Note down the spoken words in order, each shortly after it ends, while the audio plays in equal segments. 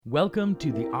Welcome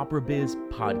to the Opera Biz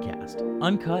podcast,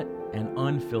 uncut and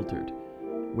unfiltered,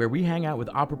 where we hang out with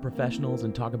opera professionals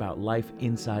and talk about life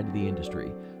inside the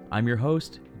industry. I'm your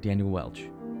host, Daniel Welch.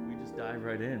 We just dive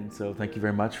right in, so thank you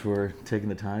very much for taking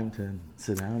the time to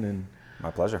sit down and my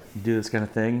pleasure. Do this kind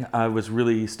of thing. I was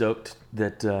really stoked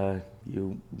that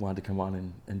you wanted to come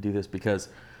on and do this because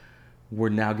we're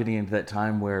now getting into that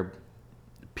time where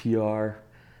PR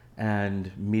and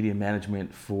media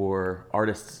management for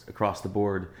artists across the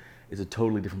board is a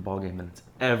totally different ballgame than it's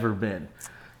ever been.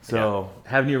 So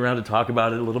having you around to talk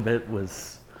about it a little bit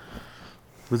was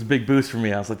a big boost for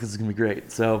me. I was like, this is gonna be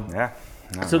great. So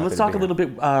so let's talk a little bit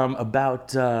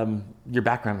about your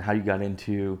background and how you got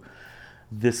into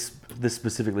this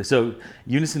specifically. So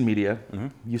Unison Media,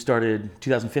 you started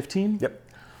 2015? Yep.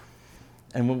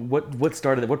 And what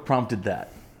started that? What prompted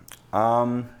that?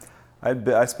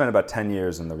 I spent about 10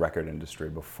 years in the record industry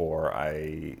before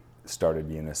I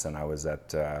started Unison. I was at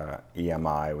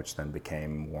EMI, which then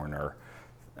became Warner.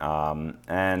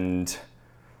 And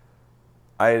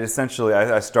I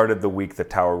started the week that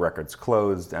Tower Records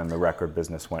closed and the record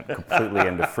business went completely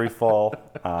into free fall.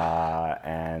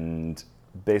 And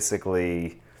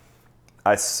basically,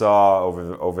 I saw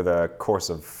over the course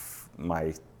of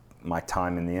my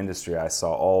time in the industry, I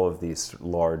saw all of these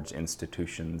large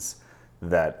institutions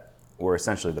that were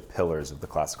essentially the pillars of the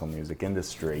classical music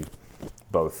industry,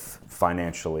 both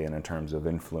financially and in terms of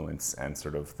influence and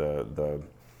sort of the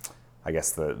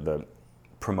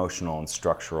promotional and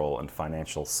structural and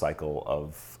financial cycle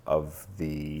of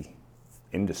the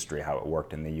industry, how it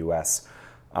worked in the U.S.,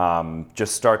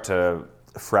 just start to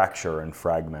fracture and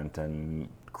fragment and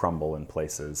crumble in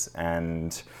places.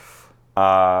 And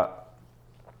they're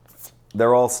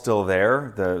all still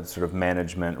there, the sort of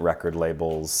management, record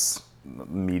labels,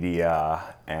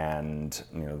 media, and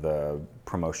the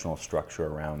promotional structure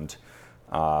around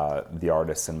the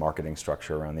artists and marketing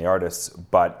structure around the artists,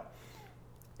 but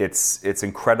it's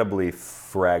incredibly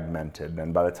fragmented.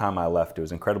 And by the time I left, it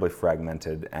was incredibly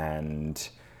fragmented and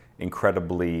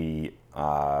incredibly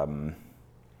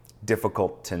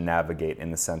difficult to navigate,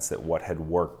 in the sense that what had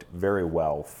worked very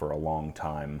well for a long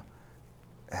time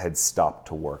had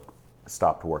stopped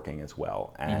working as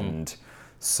well. And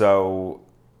so,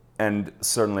 and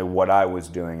certainly what I was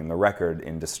doing in the record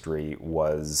industry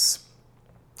was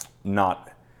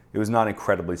not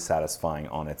incredibly satisfying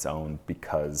on its own,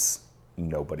 because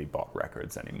nobody bought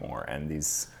records anymore. And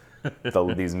these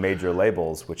major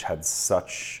labels, which had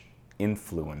such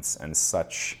influence and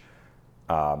such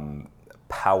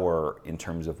power in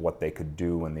terms of what they could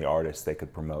do and the artists they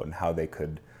could promote and how they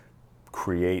could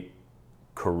create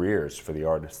careers for the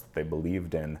artists that they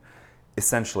believed in,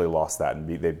 essentially lost that, and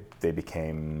they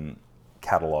became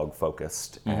catalog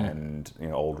focused and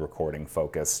old recording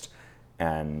focused.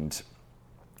 And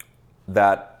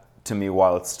that, to me,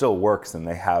 while it still works and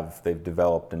they've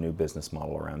developed a new business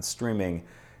model around streaming,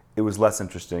 it was less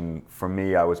interesting for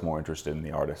me. I was more interested in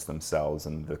the artists themselves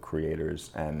and the creators,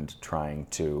 and trying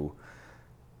to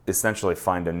essentially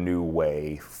find a new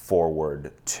way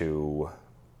forward to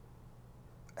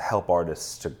help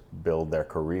artists to build their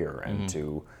career and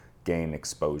to gain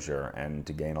exposure and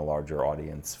to gain a larger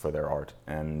audience for their art.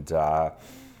 And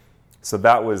so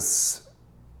that was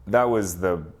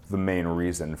the main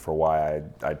reason for why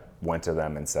I went to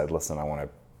them and said, listen, I want to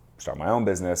start my own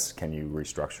business. Can you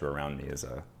restructure around me as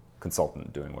a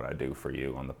consultant doing what I do for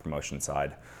you on the promotion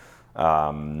side?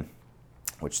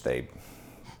 Which they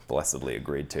blessedly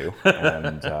agreed to,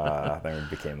 and they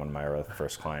became one of my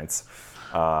first clients.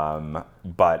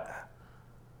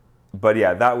 But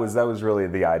yeah, that was really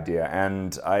the idea.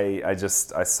 And I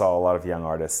saw a lot of young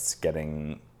artists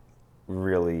getting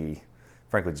really,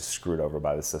 frankly, just screwed over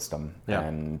by the system. Yeah.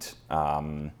 And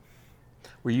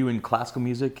were you in classical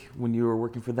music when you were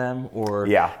working for them, or?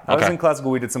 Yeah, I was in classical.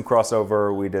 We did some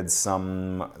crossover. We did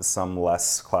some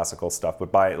less classical stuff, but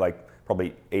by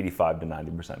probably 85 to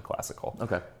 90% classical.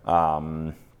 Okay.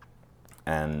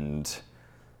 And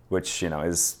which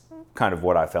is kind of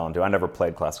what I fell into. I never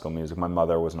played classical music. My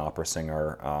mother was an opera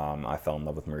singer. I fell in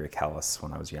love with Maria Callas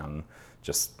when I was young,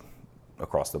 just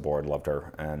across the board, loved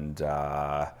her. And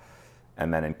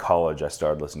then in college, I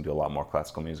started listening to a lot more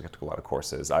classical music. I took a lot of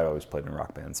courses. I always played in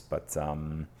rock bands, but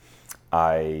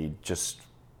I just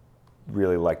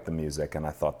really liked the music, and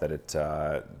I thought that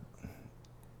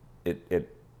it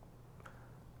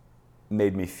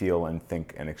made me feel and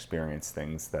think and experience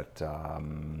things that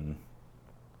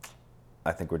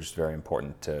I think were just very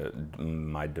important to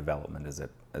my development as a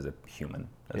human,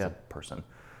 as a person,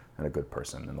 and a good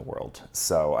person in the world.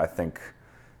 So I think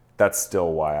that's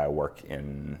still why I work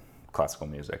in classical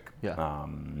music. Yeah.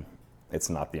 It's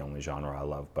not the only genre I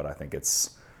love, but I think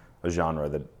it's a genre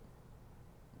that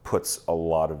puts a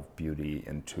lot of beauty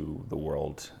into the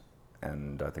world,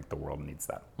 and I think the world needs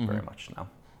that very much now.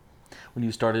 When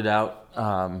you started out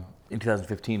in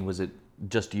 2015, was it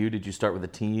just you? Did you start with a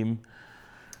team?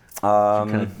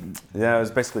 Yeah, it was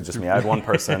basically just me. I had one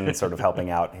person sort of helping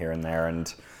out here and there,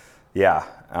 and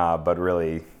but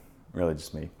really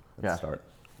just me at the start.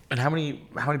 And how many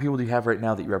people do you have right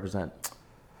now that you represent?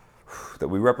 That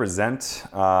we represent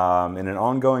in an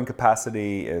ongoing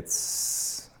capacity,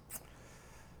 it's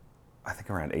I think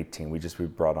around 18. We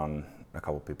brought on a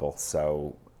couple people,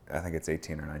 so I think it's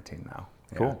 18 or 19 now.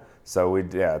 Yeah. Cool. So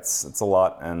it's a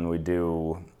lot, and we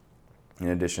do, in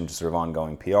addition to sort of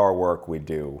ongoing PR work, I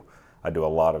do a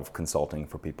lot of consulting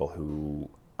for people who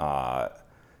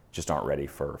just aren't ready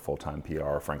for full-time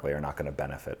PR, frankly, are not going to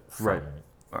benefit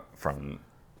from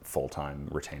full-time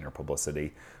retainer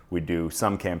publicity. We do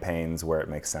some campaigns where it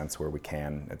makes sense, where we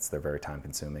can. They're very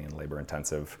time-consuming and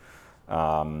labor-intensive.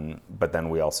 But then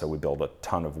we build a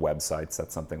ton of websites.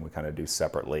 That's something we kind of do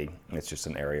separately. It's just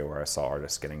an area where I saw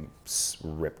artists getting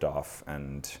ripped off,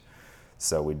 and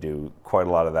so we do quite a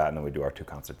lot of that. And then we do our 2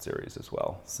 concert series as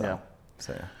well. So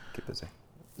keep busy.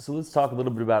 So let's talk a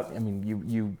little bit about. I mean,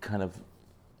 you kind of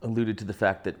alluded to the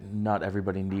fact that not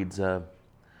everybody needs a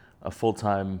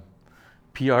full-time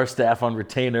PR staff on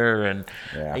retainer, and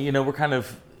we're kind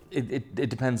of. It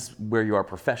depends where you are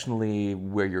professionally,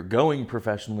 where you're going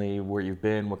professionally, where you've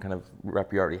been, what kind of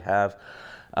rep you already have.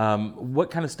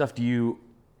 What kind of stuff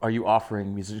are you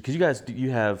offering musicians? Because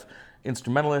you have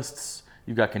instrumentalists,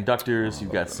 you've got conductors,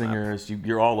 you've got singers,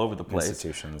 you're all over the place.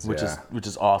 Institutions, which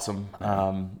is awesome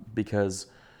because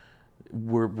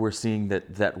we're seeing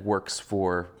that works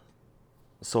for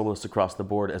soloists across the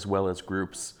board as well as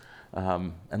groups,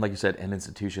 and like you said, and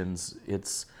institutions.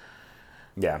 It's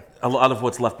a lot of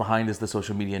what's left behind is the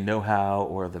social media know-how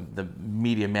or the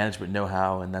media management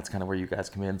know-how, and that's kind of where you guys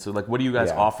come in. So, like, what do you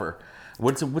guys offer?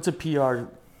 What's a PR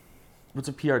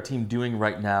team doing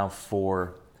right now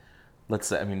for, let's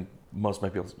say, I mean, most of my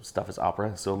people's stuff is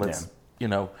opera, so let's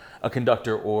a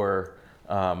conductor or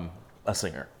a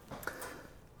singer.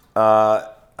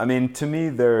 I mean, to me,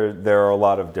 there are a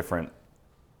lot of different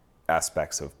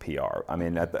aspects of PR. I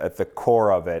mean, at the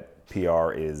core of it,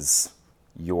 PR is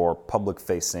your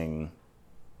public-facing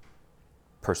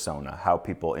persona, how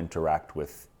people interact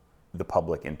with the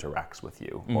public interacts with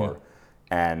you,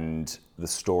 and the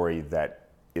story that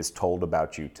is told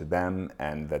about you to them,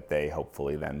 and that they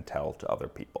hopefully then tell to other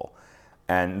people,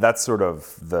 and that's sort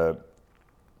of the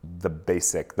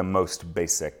most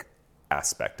basic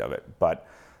aspect of it. But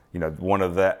one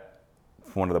of the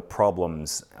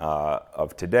problems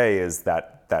of today is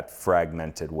that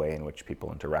fragmented way in which people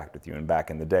interact with you. And back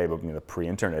in the day, but the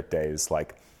pre-internet days,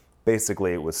 like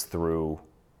basically it was through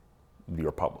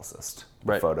your publicist.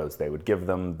 The photos they would give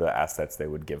them, the assets they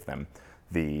would give them,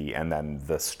 and then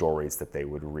the stories that they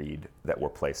would read that were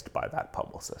placed by that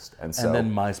publicist. And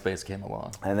then MySpace came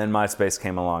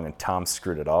along. And Tom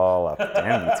screwed it all up.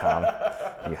 Damn you, Tom.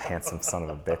 You handsome son of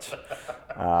a bitch.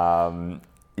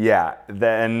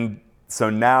 So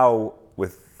now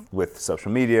with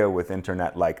social media, with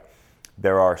internet, like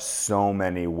there are so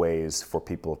many ways for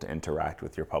people to interact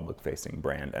with your public-facing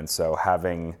brand. And so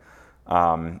having,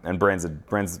 and brand's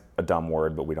a dumb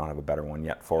word, but we don't have a better one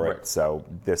yet for it. Right. So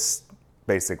this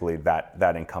basically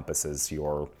that encompasses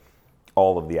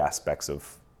all of the aspects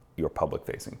of your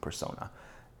public-facing persona.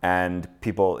 And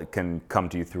people can come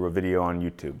to you through a video on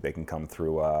YouTube. They can come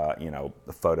through a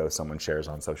photo someone shares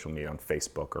on social media, on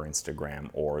Facebook or Instagram,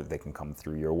 or they can come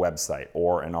through your website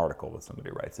or an article that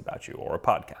somebody writes about you or a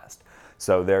podcast.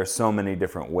 So there are so many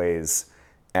different ways,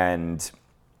 and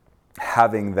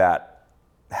having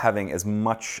as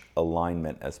much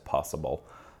alignment as possible,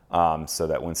 so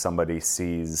that when somebody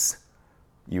sees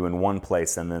you in one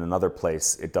place and then another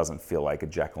place, it doesn't feel like a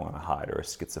Jekyll and a Hyde or a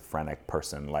schizophrenic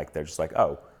person. Like they're just like,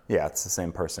 oh, yeah, it's the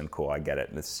same person. Cool, I get it.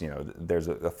 It's, there's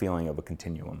a feeling of a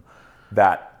continuum.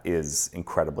 That is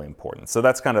incredibly important. So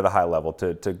that's kind of the high level.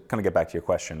 To kind of get back to your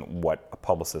question, what a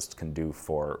publicist can do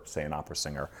for, say, an opera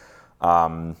singer.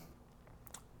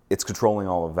 It's controlling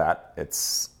all of that.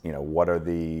 It's, what are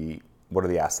the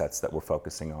assets that we're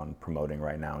focusing on promoting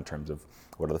right now in terms of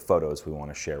what are the photos we want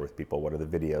to share with people? What are the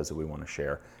videos that we want to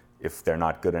share? If they're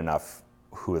not good enough,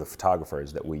 who are the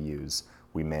photographers that we use?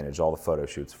 We manage all the photo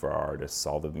shoots for our artists,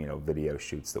 all the video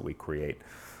shoots that we create.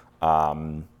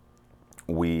 And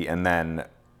then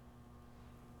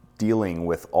dealing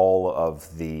with all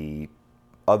of the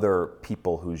other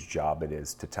people whose job it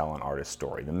is to tell an artist's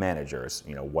story. The managers,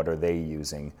 what are they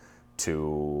using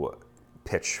to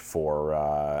pitch for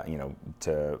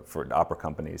for opera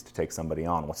companies to take somebody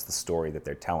on. What's the story that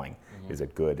they're telling? Mm-hmm. Is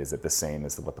it good? Is it the same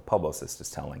as what the publicist is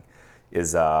telling?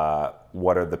 Is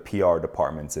what are the PR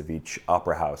departments of each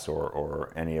opera house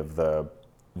or any of the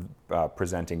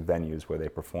presenting venues where they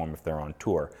perform if they're on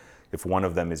tour? If one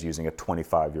of them is using a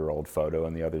 25-year-old photo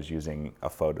and the other's using a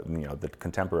photo, the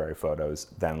contemporary photos,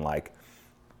 then like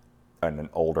an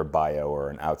older bio or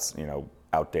an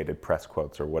outdated press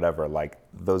quotes or whatever, like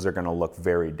those are going to look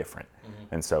very different.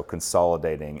 Mm-hmm. And so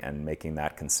consolidating and making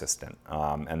that consistent,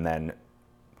 and then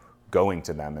going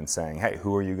to them and saying, hey,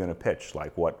 who are you going to pitch?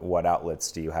 Like what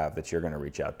outlets do you have that you're going to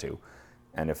reach out to?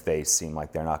 And if they seem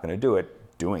like they're not going to do it,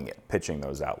 doing it, pitching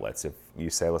those outlets. If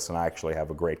you say, listen, I actually have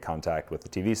a great contact with the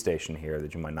TV station here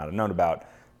that you might not have known about,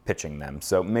 pitching them.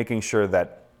 So making sure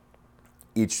that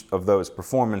each of those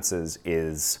performances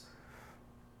is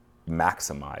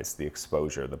maximize the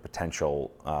exposure, the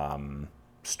potential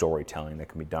storytelling that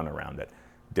can be done around it.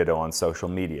 Ditto on social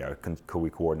media. Could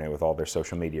we coordinate with all their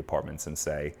social media departments and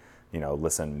say,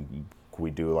 listen, could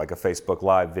we do like a Facebook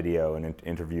Live video and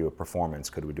interview a performance?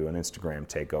 Could we do an Instagram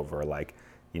takeover? Like,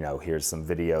 here's some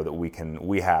video that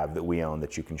we own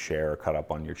that you can share or cut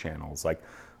up on your channels. Like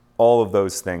all of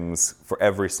those things for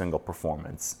every single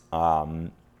performance.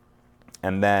 And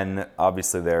then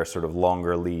obviously there are sort of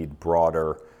longer lead,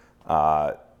 broader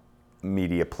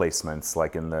media placements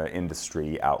like in the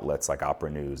industry outlets like Opera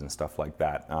News and stuff like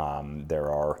that.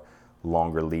 There are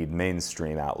longer lead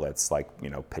mainstream outlets like,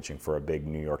 pitching for a big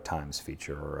New York Times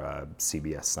feature or a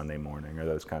CBS Sunday Morning or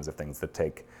those kinds of things that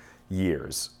take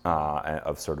years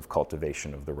of sort of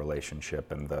cultivation of the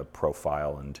relationship and the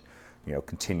profile and,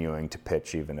 continuing to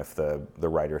pitch even if the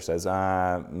writer says,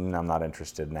 I'm not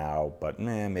interested now, but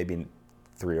maybe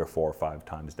 3 or 4 or 5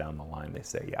 times down the line they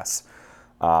say yes.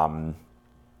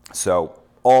 So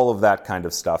all of that kind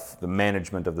of stuff, the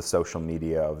management of the social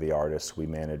media of the artists, we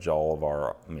manage all of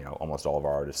our, almost all of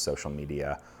our artists' social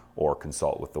media or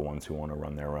consult with the ones who want to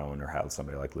run their own or have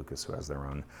somebody like Lucas who has their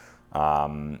own.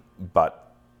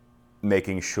 But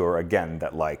making sure, again,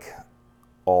 that like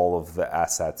all of the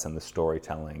assets and the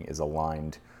storytelling is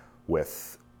aligned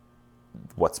with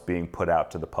what's being put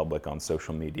out to the public on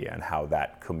social media and how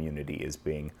that community is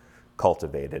being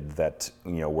cultivated, that,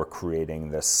 we're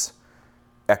creating this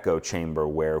echo chamber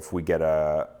where if we get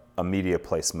a media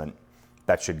placement,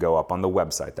 that should go up on the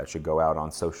website, that should go out on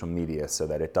social media so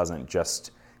that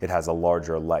it has a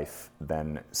larger life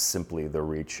than simply the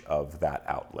reach of that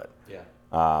outlet. Yeah.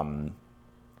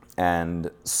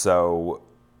 And so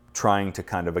trying to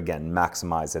kind of, again,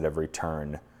 maximize at every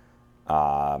turn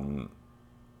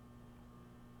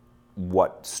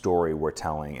what story we're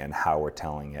telling and how we're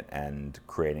telling it and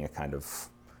creating a kind of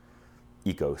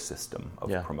ecosystem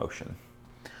of promotion.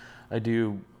 I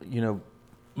do,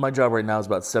 my job right now is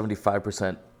about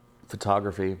 75%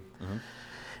 photography.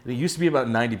 Mm-hmm. It used to be about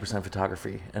 90%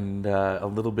 photography and a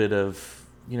little bit of,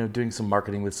 doing some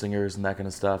marketing with singers and that kind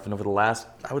of stuff. And over the last,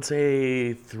 I would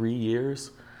say 3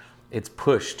 years, it's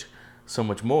pushed so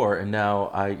much more. And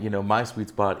now my sweet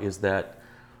spot is that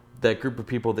group of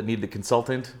people that need the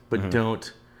consultant, but mm-hmm.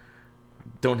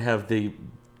 don't have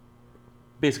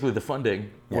basically the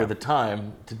funding or the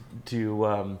time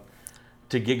to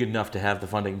gig enough to have the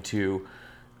funding to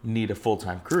need a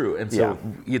full-time crew. And so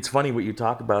it's funny what you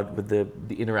talk about with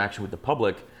the interaction with the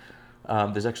public.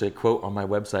 There's actually a quote on my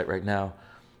website right now.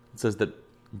 It says that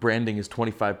branding is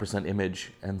 25%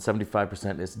 image and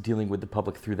 75% is dealing with the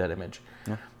public through that image.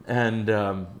 Yeah. And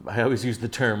I always use the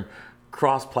term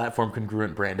cross-platform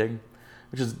congruent branding,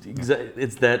 which is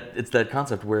it's that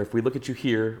concept where if we look at you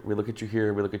here, we look at you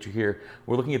here, we look at you here,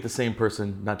 we're looking at the same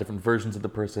person, not different versions of the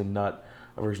person, not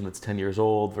a version that's 10 years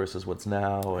old versus what's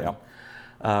now.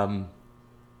 And,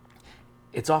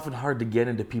 it's often hard to get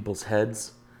into people's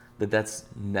heads that that's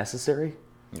necessary.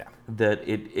 Yeah. That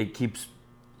it keeps,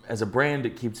 as a brand,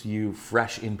 it keeps you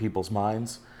fresh in people's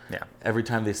minds. Yeah. Every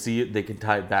time they see it, they can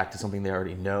tie it back to something they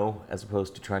already know, as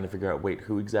opposed to trying to figure out, wait,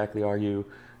 who exactly are you?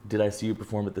 Did I see you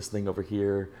perform at this thing over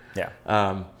here?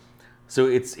 Yeah. So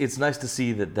it's nice to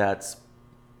see that that's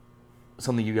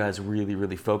something you guys really,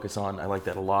 really focus on. I like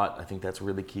that a lot. I think that's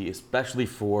really key, especially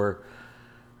for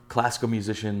classical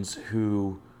musicians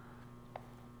who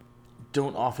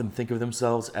don't often think of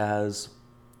themselves as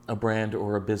a brand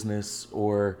or a business,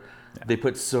 or they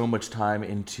put so much time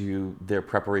into their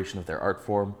preparation of their art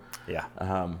form. Yeah.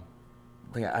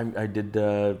 I did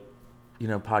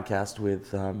podcast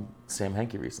with Sam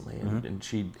Henke recently, and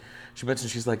she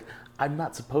mentioned, she's like, I'm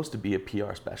not supposed to be a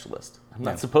PR specialist. I'm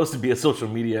not supposed to be a social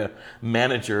media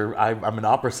manager. I'm an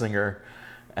opera singer,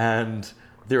 and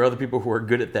there are other people who are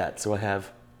good at that. So I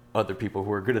have other people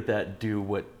who are good at that do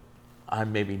what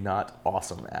I'm maybe not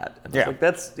awesome at. And Yeah. it's like,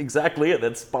 that's exactly it.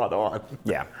 That's spot on.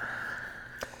 Yeah.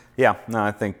 Yeah. No,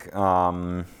 I think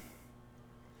I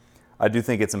do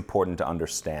think it's important to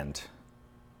understand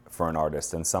for an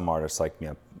artist, and some artists like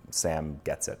Sam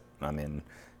gets it. I mean,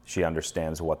 she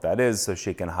understands what that is, so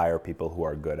she can hire people who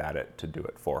are good at it to do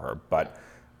it for her. But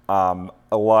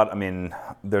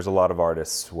there's a lot of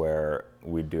artists where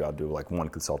I'll do like one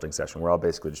consulting session where I'll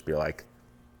basically just be like,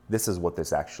 this is what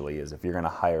this actually is. If you're going to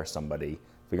hire somebody,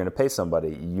 if you're going to pay somebody,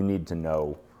 you need to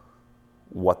know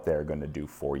what they're going to do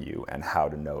for you and how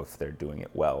to know if they're doing it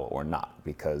well or not.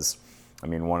 Because, I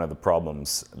mean, one of the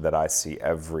problems that I see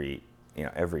every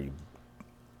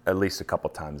at least a couple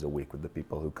times a week with the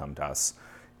people who come to us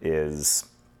is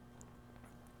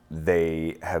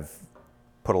they have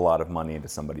put a lot of money into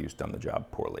somebody who's done the job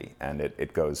poorly. And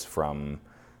it goes from,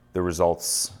 the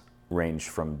results range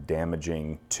from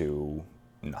damaging to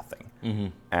nothing. Mm-hmm.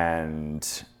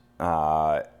 And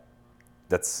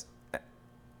that's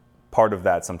part of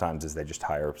that sometimes is they just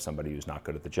hire somebody who's not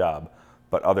good at the job.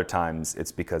 But other times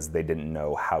it's because they didn't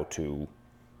know how to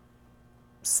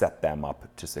set them up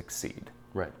to succeed.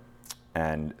 Right.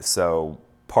 And so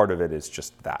part of it is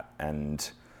just that. And,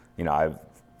 I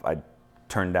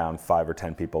turn down 5 or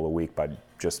 10 people a week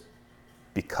just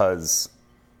because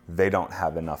they don't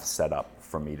have enough set up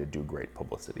for me to do great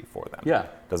publicity for them. Yeah.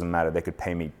 Doesn't matter. They could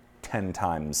pay me 10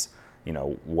 times,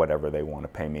 whatever they want to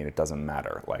pay me, and it doesn't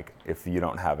matter. Like, if you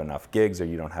don't have enough gigs or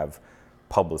you don't have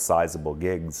publicizable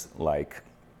gigs, like,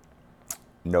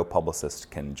 no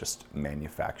publicist can just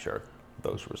manufacture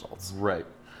those results. Right.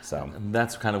 So, and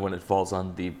that's kind of when it falls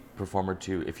on the performer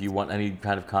too. If you want any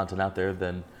kind of content out there,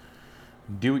 then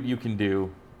do what you can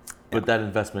do, but that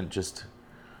investment just,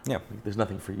 there's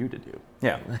nothing for you to do.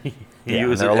 Yeah.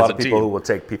 You and there are a lot of people who will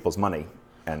take people's money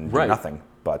and do nothing.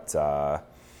 But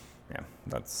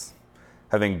that's,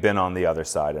 having been on the other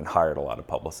side and hired a lot of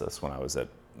publicists when I was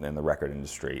in the record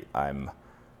industry, I'm,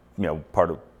 part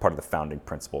of the founding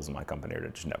principles of my company are to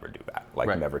just never do that.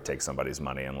 Like, never take somebody's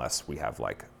money unless we have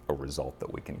like a result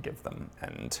that we can give them,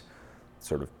 and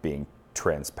sort of being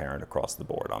transparent across the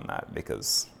board on that,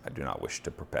 because I do not wish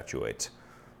to perpetuate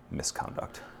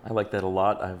misconduct. I like that a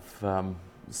lot. I've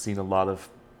seen a lot of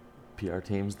PR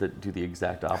teams that do the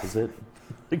exact opposite.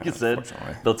 Like you said,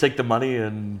 they'll take the money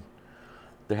and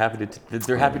they're happy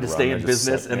to stay in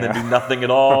business and then do nothing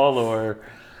at all, or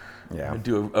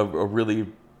do a really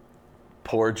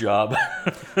poor job.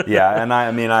 Yeah, and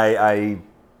I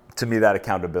to me, that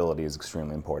accountability is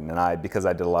extremely important. And because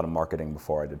I did a lot of marketing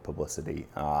before I did publicity,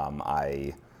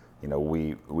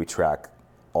 we track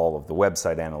all of the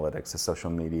website analytics, the social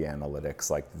media analytics,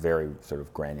 like very sort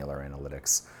of granular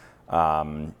analytics,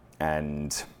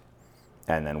 and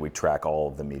then we track all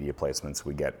of the media placements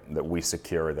we get, that we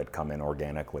secure, that come in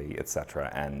organically, et cetera.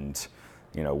 And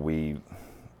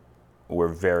we're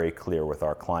very clear with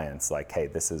our clients, like, hey,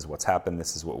 this is what's happened,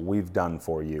 this is what we've done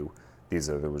for you. These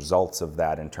are the results of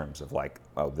that, in terms of like,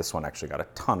 oh, this one actually got a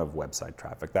ton of website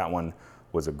traffic. That one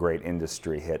was a great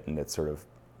industry hit, and it sort of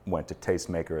went to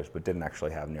tastemakers, but didn't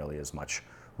actually have nearly as much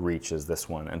reach as this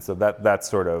one. And so that's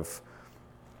sort of,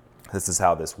 this is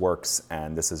how this works,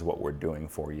 and this is what we're doing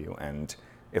for you. And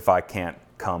if I can't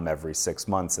come every 6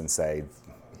 months and say,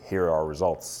 here are our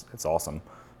results, it's awesome,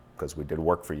 because we did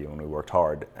work for you and we worked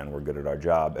hard and we're good at our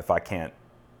job. If I can't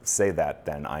say that,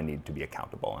 then I need to be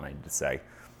accountable, and I need to say,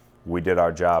 we did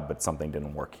our job, but something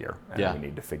didn't work here, and we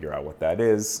need to figure out what that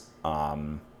is,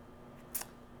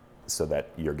 so that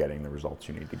you're getting the results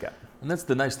you need to get. And that's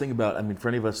the nice thing about, for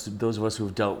any of us, those of us who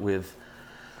have dealt with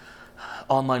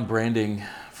online branding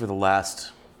for the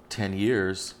last 10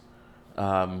 years,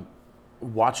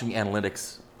 watching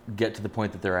analytics get to the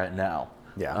point that they're at now.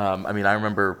 Yeah. I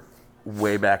remember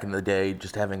way back in the day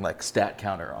just having like stat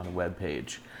counter on a web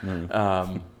page.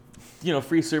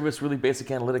 Free service, really basic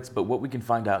analytics, but what we can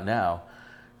find out now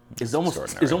is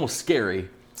almost scary.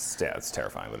 It's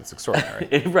terrifying, but it's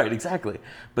extraordinary. Right, exactly.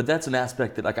 But that's an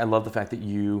aspect that, like, I love the fact that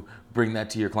you bring that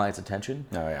to your clients' attention.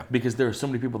 Oh, yeah. Because there are so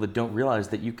many people that don't realize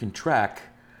that you can track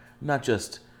not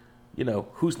just,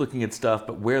 who's looking at stuff,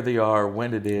 but where they are,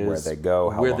 when it is, where they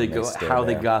go, how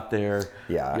they got there.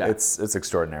 Yeah. It's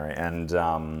extraordinary, and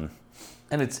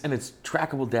it's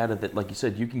trackable data that, like you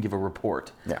said, you can give a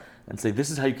report. Yeah. And say, this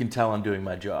is how you can tell I'm doing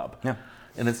my job. Yeah.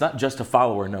 And it's not just a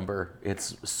follower number,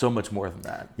 it's so much more than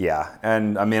that. Yeah,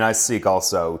 and I seek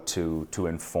also to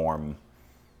inform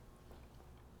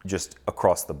just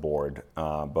across the board,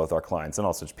 both our clients and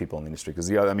also just people in the industry.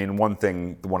 Because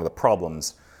one of the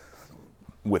problems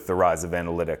with the rise of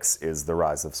analytics is the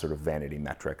rise of sort of vanity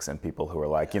metrics and people who are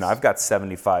like, I've got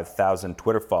 75,000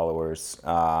 Twitter followers.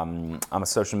 I'm a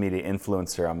social media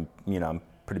influencer. I'm a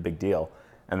pretty big deal.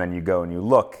 And then you go and you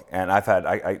look, and I've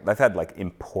had like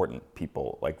important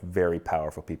people, like very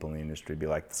powerful people in the industry be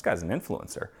like, this guy's an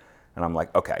influencer. And I'm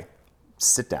like, okay,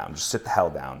 sit down, just sit the hell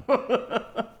down.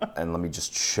 And let me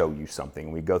just show you something.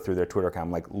 And we go through their Twitter account.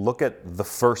 I'm like, look at the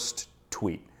first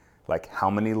tweet. Like, how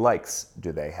many likes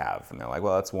do they have? And they're like,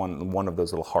 well, that's one of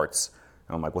those little hearts.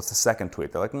 And I'm like, what's the second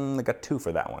tweet? They're like, they got 2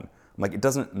 for that one. I'm like, it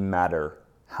doesn't matter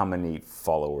how many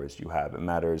followers you have. It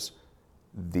matters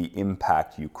the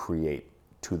impact you create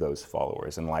to those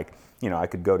followers. And like, I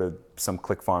could go to some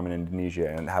click farm in Indonesia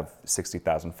and have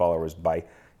 60,000 followers by,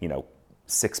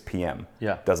 6 p.m.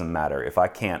 Yeah. Doesn't matter. If I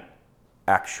can't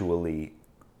actually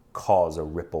cause a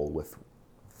ripple with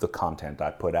the content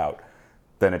I put out,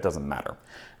 then it doesn't matter.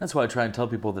 That's why I try and tell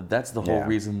people that that's the whole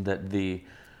reason that the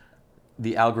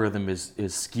algorithm is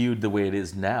skewed the way it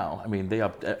is now. I mean,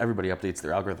 everybody updates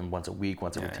their algorithm once a week,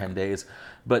 once every 10 days.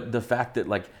 But the fact that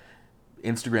like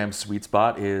Instagram's sweet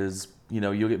spot is,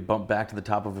 you'll get bumped back to the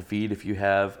top of a feed if you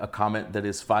have a comment that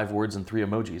is 5 words and 3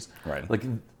 emojis. Right. Like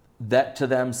that to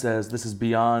them says this is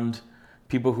beyond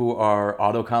people who are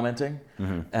auto-commenting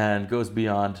and goes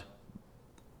beyond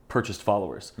purchased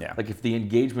followers. Yeah. Like if the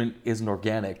engagement isn't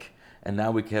organic, and now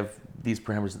we have these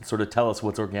parameters that sort of tell us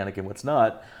what's organic and what's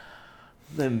not,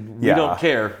 then we don't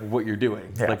care what you're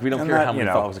doing. Yeah. Like we don't care how many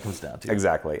followers it comes down to.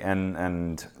 Exactly.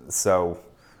 And so,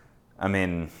 I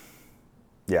mean,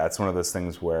 it's one of those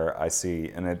things where I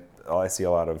see a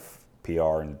lot of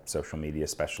PR and social media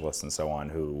specialists and so on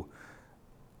who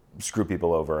screw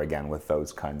people over again with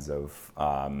those kinds of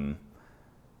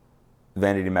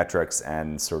vanity metrics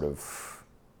and sort of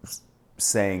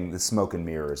saying the smoke and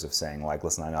mirrors of saying like,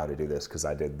 listen, I know how to do this because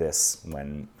I did this,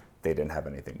 when they didn't have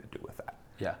anything to do with that.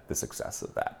 Yeah. The success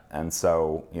of that. And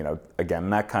so, again,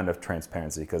 that kind of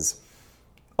transparency, because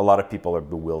a lot of people are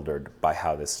bewildered by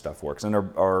how this stuff works and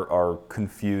are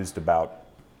confused about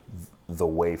the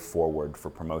way forward for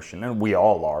promotion. And we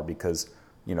all are, because,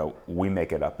 we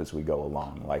make it up as we go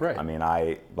along. Like, right. I mean,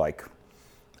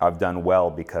 I've done well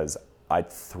because I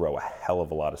throw a hell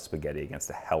of a lot of spaghetti against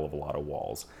a hell of a lot of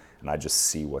walls, and I just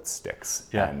see what sticks.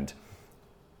 Yeah. And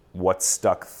what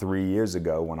stuck 3 years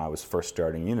ago when I was first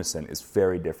starting Unison is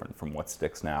very different from what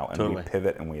sticks now. And Totally. We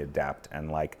pivot and we adapt.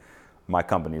 And like, my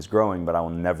company is growing, but I will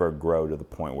never grow to the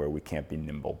point where we can't be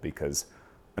nimble, because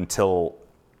until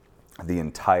the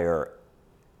entire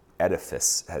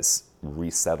edifice has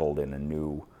resettled in a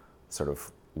new sort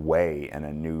of way and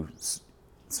a new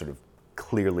sort of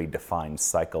clearly defined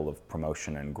cycle of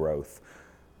promotion and growth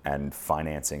and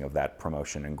financing of that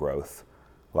promotion and growth,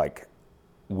 like,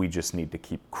 we just need to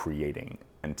keep creating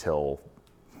until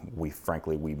we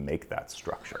make that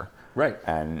structure. Right.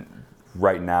 And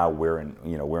right now we're in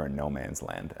no man's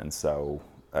land. And so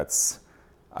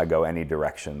I go any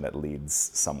direction that leads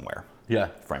somewhere. Yeah.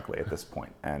 Frankly, at this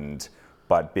point.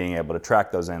 But being able to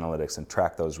track those analytics and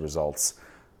track those results,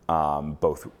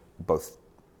 both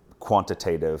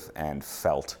quantitative and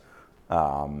felt,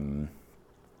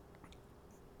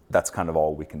 that's kind of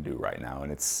all we can do right now.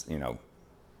 And it's,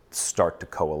 start to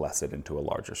coalesce it into a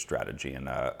larger strategy and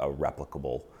a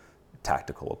replicable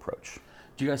tactical approach.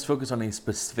 Do you guys focus on any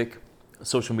specific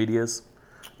social medias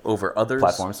over others?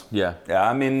 Platforms? Yeah. Yeah,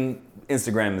 I mean,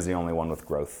 Instagram is the only one with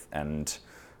growth and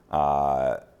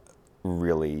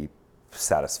really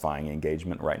satisfying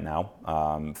engagement right now.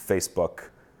 Facebook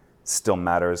still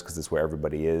matters because it's where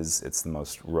everybody is. It's the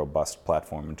most robust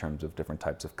platform in terms of different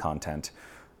types of content.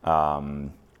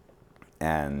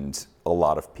 And a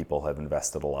lot of people have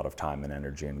invested a lot of time and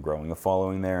energy in growing the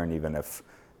following there. And even if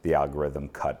the algorithm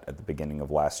cut at the beginning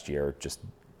of last year just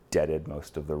deaded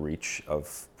most of the reach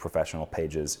of professional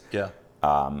pages,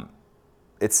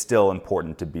 it's still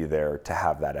important to be there, to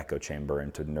have that echo chamber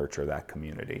and to nurture that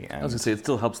community. And I was going to say, it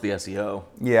still helps the SEO.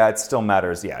 Yeah, it still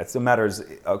matters. Yeah, it still matters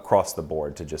across the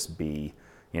board to just be,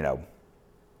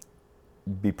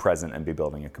 be present and be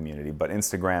building a community. But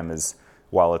Instagram is,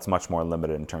 while it's much more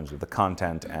limited in terms of the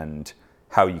content and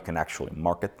how you can actually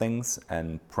market things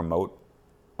and promote,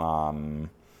 from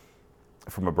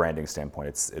a branding standpoint,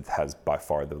 it has by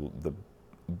far the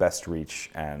best reach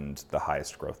and the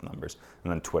highest growth numbers.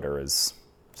 And then Twitter is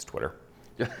Twitter.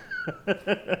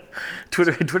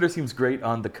 Twitter seems great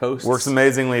on the coast. Works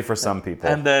amazingly for some people.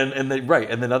 And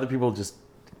then other people just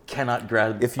cannot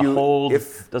grab a hold,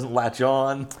 doesn't latch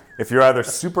on. If you're either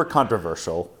super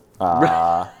controversial,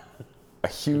 a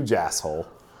huge asshole,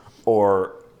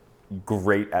 or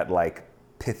great at like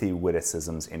pithy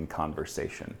witticisms in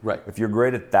conversation. Right. If you're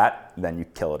great at that, then you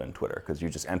kill it in Twitter, because you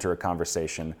just enter a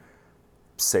conversation,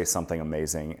 say something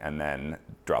amazing, and then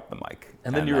drop the mic.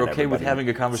 And then you're okay with having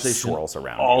a conversation swirls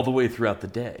around all the way throughout the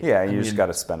day. Yeah, you just got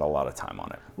to spend a lot of time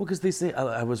on it. Well, because they say,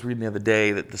 I was reading the other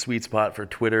day that the sweet spot for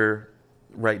Twitter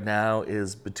right now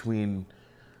is between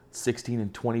 16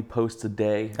 and 20 posts a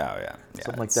day. Oh, yeah.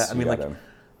 Something like that. I mean,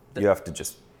 you have to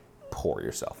just pour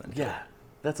yourself into it. Yeah,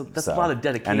 that's a lot of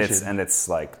dedication. And it's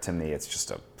like, to me, it's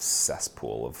just a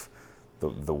cesspool of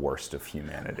the worst of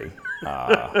humanity.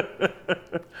 Christ,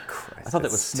 I thought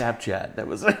that was Snapchat. That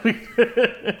was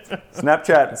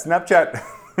Snapchat.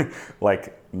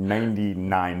 Like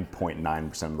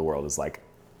 99.9% of the world is like,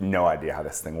 no idea how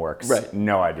this thing works. Right.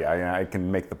 No idea. I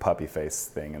can make the puppy face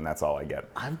thing, and that's all I get.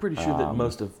 I'm pretty sure that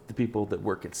most of the people that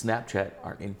work at Snapchat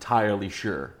aren't entirely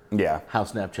sure. Yeah. How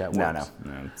Snapchat works.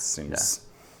 No. It seems.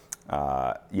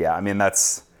 Yeah. I mean,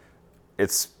 it's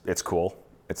cool.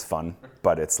 It's fun,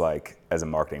 but it's like, as a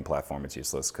marketing platform, it's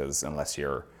useless, because unless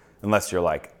you're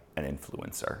like an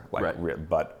influencer, like, right.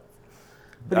 But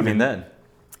even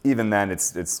then,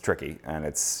 it's tricky, and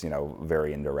it's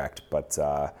very indirect. But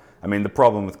I mean, the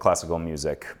problem with classical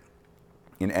music,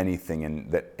 in anything,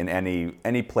 in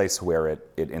any place where it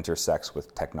intersects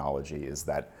with technology, is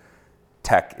that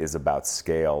tech is about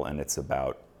scale, and it's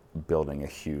about building a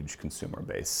huge consumer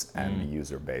base and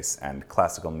user base, and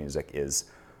classical music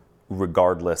is,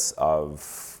 regardless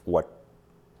of what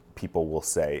people will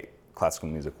say, classical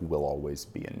music will always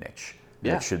be a niche.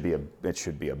 Yeah. It should be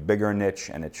a bigger niche,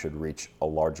 and it should reach a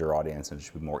larger audience, and it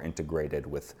should be more integrated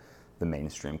with the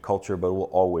mainstream culture, but it will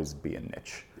always be a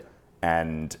niche. Yeah.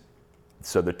 And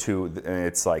so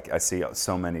it's like, I see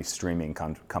so many streaming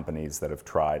companies that have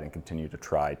tried and continue to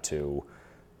try to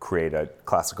create a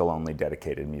classical only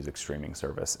dedicated music streaming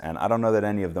service, and I don't know that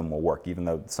any of them will work, even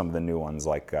though some of the new ones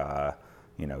like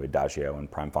Adagio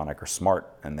and Primephonic are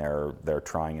smart, and they're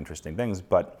trying interesting things,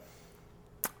 but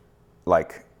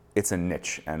like, it's a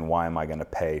niche, and why am I going to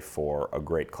pay for a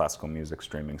great classical music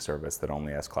streaming service that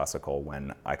only has classical,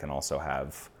 when I can also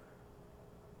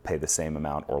pay the same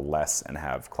amount or less and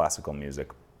have classical music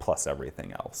plus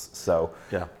everything else? So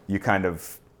yeah.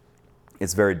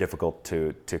 It's very difficult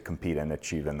to compete and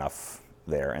achieve enough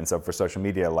there. And so for social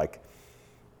media, like,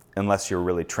 unless you're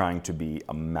really trying to be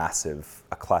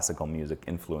a classical music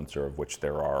influencer, of which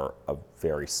there are a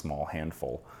very small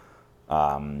handful,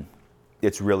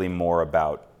 it's really more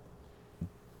about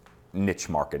niche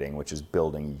marketing, which is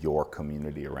building your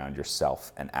community around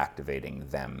yourself and activating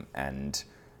them and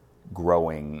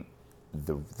growing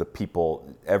the people,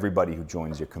 everybody who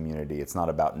joins your community. It's not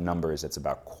about numbers, it's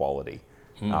about quality,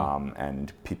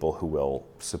 and people who will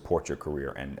support your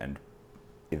career and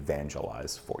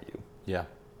evangelize for you. Yeah.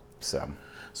 So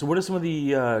what are some of the, do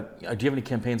you have any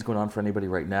campaigns going on for anybody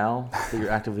right now that you're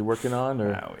actively working on?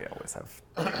 Or? No, we always have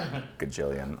a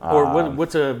gajillion. Or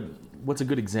what's a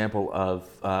good example of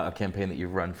a campaign that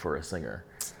you've run for a singer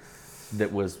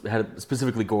that had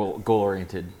specifically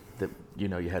goal-oriented, that you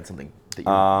had something that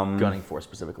you were gunning for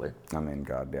specifically? I mean,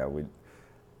 God, yeah. We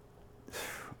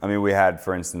had,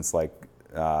 for instance, like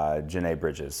Janae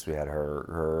Bridges. We had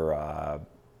her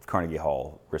Carnegie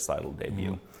Hall recital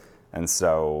debut. Mm-hmm. And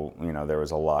so, there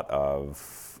was a lot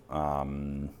of,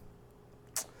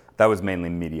 that was mainly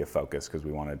media focused, because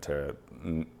we wanted to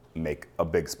make a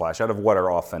big splash out of what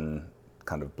are often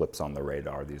kind of blips on the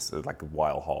radar, these, like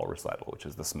Weill Hall recital, which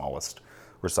is the smallest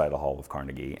recital hall of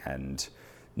Carnegie, and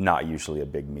not usually a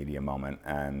big media moment.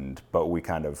 But we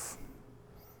kind of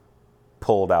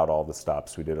pulled out all the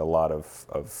stops. We did a lot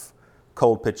of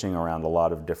cold pitching around a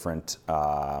lot of different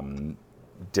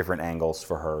angles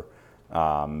for her,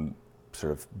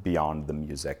 sort of beyond the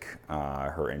music,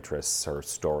 her interests, her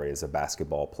story as a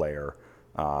basketball player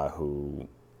who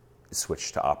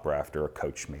switched to opera after a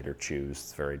coach made her choose.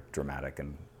 It's a very dramatic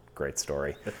and great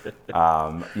story.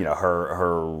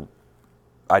 Her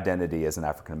identity as an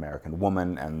African American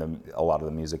woman, and a lot of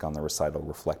the music on the recital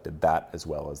reflected that, as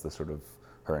well as the sort of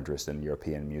her interest in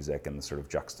European music and the sort of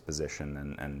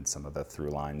juxtaposition and some of the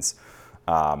through lines.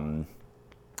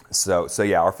 So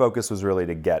yeah, our focus was really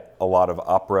to get a lot of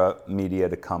opera media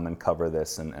to come and cover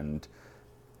this and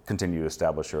continue to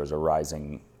establish her as a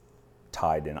rising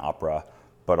tide in opera,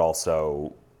 but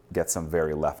also get some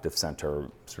very left of center,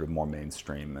 sort of more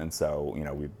mainstream. And so,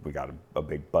 we got a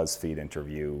big BuzzFeed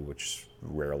interview, which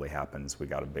rarely happens. We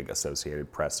got a big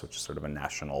Associated Press, which is sort of a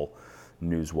national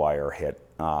newswire hit.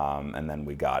 And then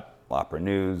we got Opera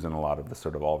News and a lot of the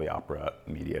sort of all the opera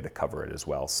media to cover it as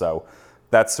well. So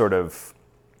that's sort of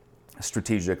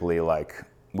strategically, like,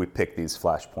 we picked these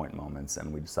flashpoint moments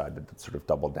and we decided to sort of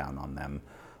double down on them.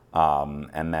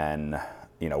 And then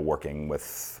working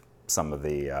with some of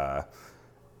the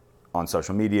on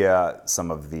social media,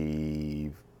 some of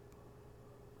the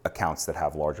accounts that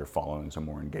have larger followings or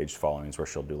more engaged followings, where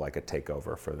she'll do like a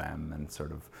takeover for them and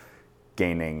sort of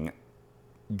doing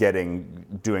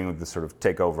the sort of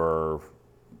takeover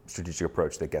strategic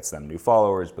approach that gets them new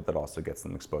followers, but that also gets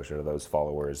them exposure to those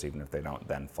followers, even if they don't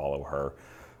then follow her,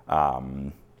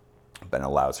 but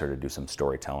allows her to do some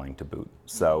storytelling to boot.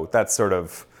 So that's sort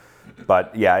of,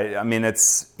 but yeah, I mean,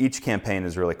 each campaign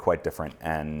is really quite different.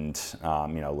 And,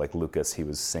 like Lucas, he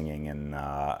was singing in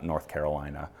North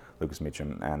Carolina, Lucas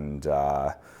Meacham, and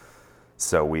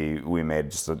so we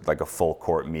made just like a full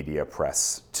court media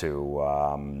press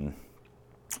to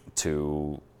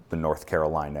the North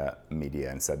Carolina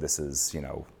media and said, this is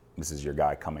your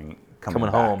guy coming back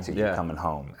home, to you, coming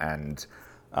home. And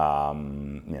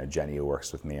Jenny, who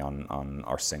works with me on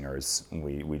our singers,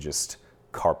 we just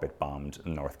carpet bombed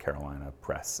North Carolina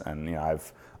press, and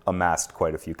I've amassed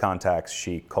quite a few contacts.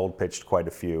 She cold pitched quite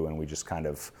a few, and we just kind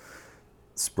of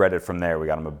spread it from there. We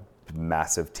got him a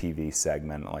massive TV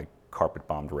segment, like carpet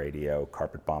bombed radio,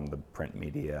 carpet bombed the print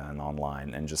media and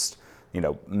online, and just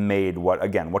made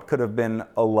what could have been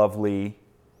a lovely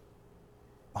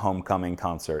homecoming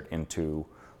concert into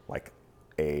like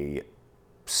a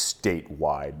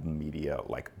statewide media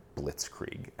like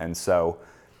blitzkrieg. And so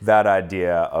that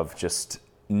idea of just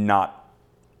not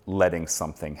letting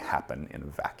something happen in a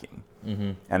vacuum.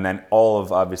 Mm-hmm. And then all of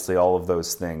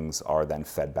those things are then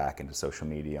fed back into social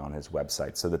media on his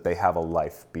website so that they have a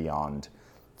life beyond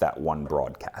that one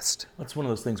broadcast. That's one of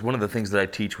those things. One of the things that I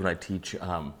teach when I teach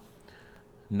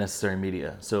necessary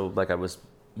media. So like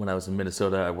when I was in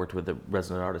Minnesota, I worked with a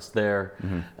resident artist there,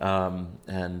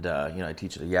 and I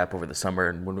teach at a YAP over the summer.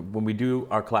 And when we do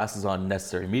our classes on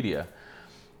necessary media,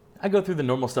 I go through the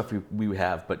normal stuff we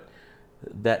have, but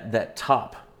that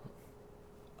top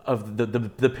of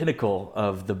the pinnacle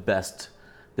of the best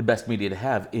media to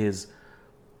have is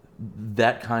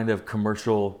that kind of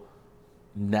commercial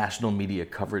national media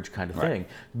coverage kind of thing,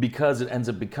 because it ends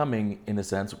up becoming, in a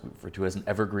sense, referred to as an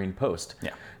evergreen post.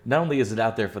 Yeah. Not only is it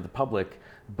out there for the public,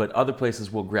 but other places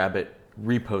will grab it,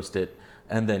 repost it,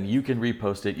 and then you can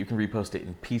repost it. You can repost it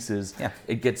in pieces. Yeah.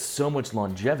 It gets so much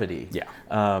longevity. Yeah.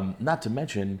 Not to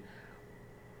mention,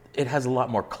 it has a lot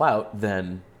more clout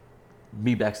than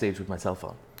me backstage with my cell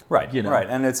phone. Right. Right.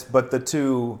 And there's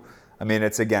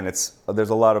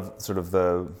a lot of sort of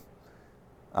the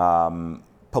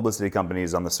publicity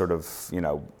companies on the sort of,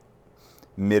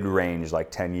 mid-range, like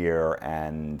 10-year,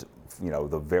 and,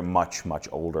 the very much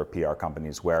older PR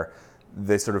companies where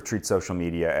they sort of treat social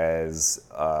media as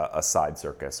a side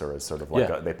circus, or as sort of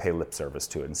like they pay lip service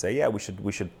to it and say, we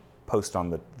should post on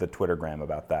the Twittergram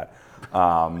about that.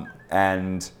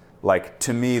 And like,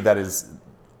 to me,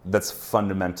 that's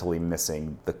fundamentally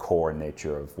missing the core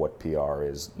nature of what PR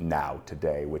is now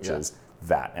today, which is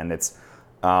that. And it's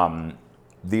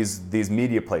these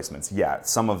media placements,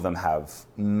 some of them have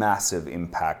massive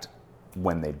impact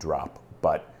when they drop,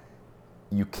 but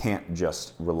you can't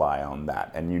just rely on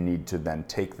that, and you need to then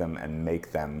take them and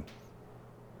make them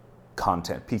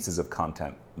pieces of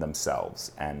content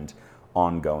themselves and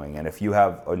ongoing. And if you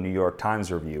have a New York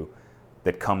Times review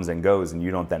that comes and goes, and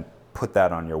you don't then put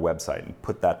that on your website and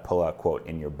put that pull-out quote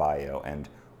in your bio and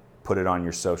put it on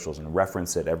your socials and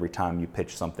reference it every time you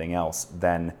pitch something else,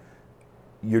 then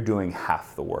you're doing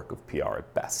half the work of PR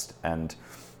at best. And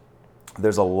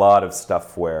there's a lot of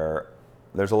stuff where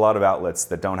there's a lot of outlets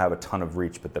that don't have a ton of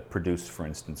reach, but that produce, for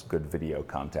instance, good video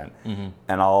content. Mm-hmm.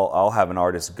 And I'll have an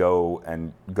artist go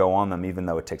on them, even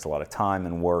though it takes a lot of time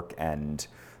and work, and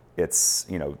it's,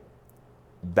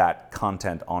 that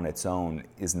content on its own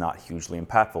is not hugely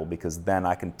impactful, because then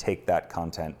I can take that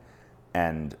content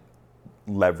and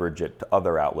leverage it to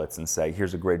other outlets and say,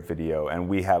 here's a great video, and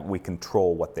we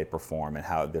control what they perform and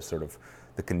how the sort of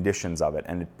the conditions of it,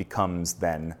 and it becomes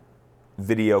then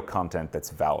video content that's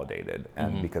validated,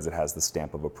 and because it has the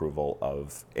stamp of approval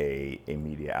of a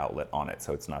media outlet on it,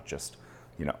 so it's not just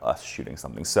us shooting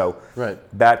something. So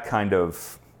that kind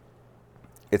of,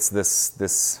 it's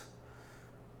this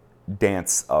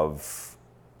dance of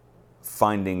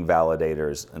finding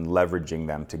validators and leveraging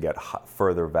them to get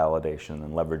further validation,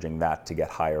 and leveraging that to get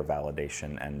higher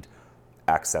validation and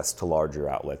access to larger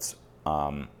outlets,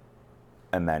 and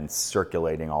then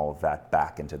circulating all of that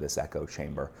back into this echo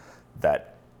chamber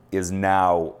that is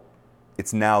now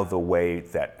the way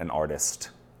that an artist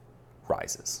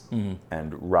rises,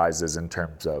 and rises in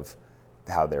terms of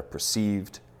how they're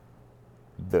perceived,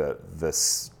 the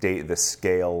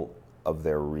scale of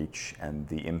their reach and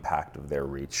the impact of their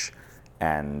reach,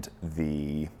 and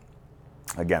the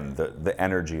again, the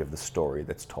energy of the story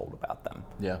that's told about them.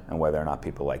 Yeah. And whether or not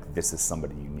people like, this is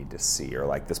somebody you need to see, or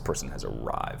like, this person has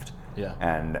arrived. Yeah.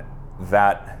 And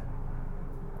that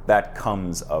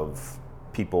comes of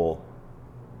people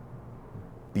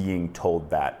being told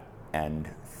that and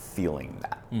feeling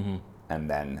that. Mm-hmm. And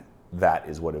then that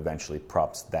is what eventually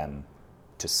prompts them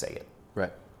to say it.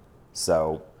 Right.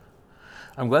 So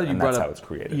I'm glad you brought that's up. how it's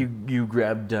created. You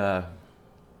grabbed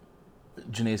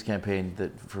Janae's campaign.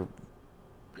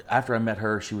 After I met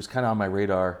her, she was kind of on my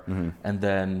radar, Mm-hmm. and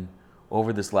then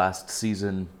over this last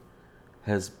season,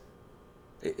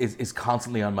 is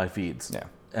constantly on my feeds. Yeah.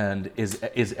 And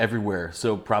is everywhere.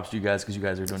 So props to you guys, because you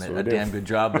guys are doing a do. damn good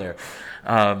job there.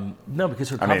 No, because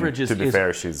her coverage to be is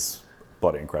fair, she's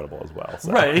bloody incredible as well.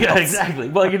 So. right. Yeah, exactly.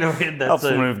 Well, that's Helps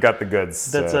when we've got the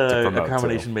goods. that's to a promote,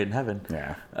 combination too. made in heaven.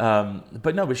 Yeah.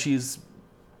 But she's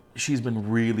been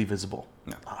really visible,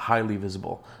 Yeah. highly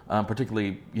visible,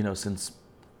 particularly since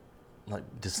like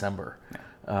December.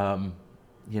 Yeah.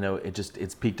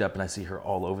 It's peaked up, and I see her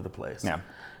all over the place. Yeah.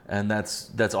 And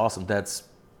that's awesome.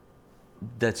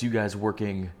 That's you guys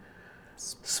working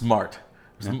smart.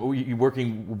 Yeah. You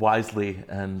working wisely,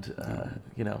 and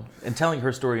and telling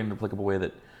her story in an applicable way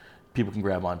that people can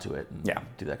grab onto it and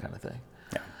do that kind of thing.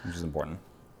 Yeah, which is important.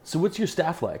 So what's your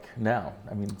staff like now?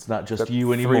 I mean, it's not just Got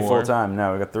you anymore. 3 full-time.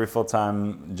 No, we got 3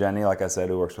 full-time. Jenny, like I said,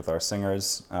 who works with our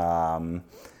singers.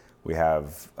 We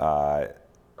have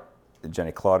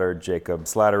Jenny Clauder, Jacob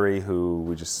Slattery, who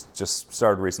we just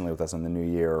started recently with us in the new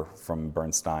year from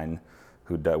Bernstein,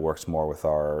 who works more with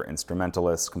our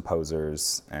instrumentalists,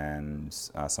 composers, and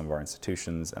some of our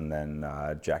institutions. And then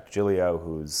Jack Giglio,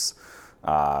 who's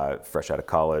fresh out of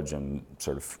college and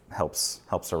sort of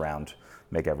helps around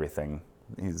make everything.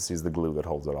 He's the glue that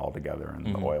holds it all together, and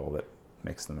the oil that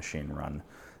makes the machine run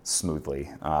smoothly.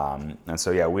 And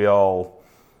so we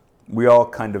all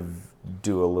kind of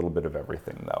do a little bit of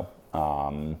everything, though.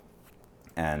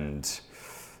 And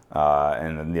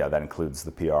then that includes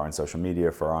the PR and social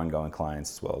media for our ongoing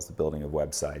clients, as well as the building of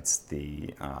websites,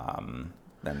 and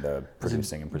the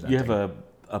producing and presenting. You have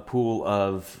a pool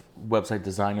of website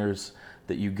designers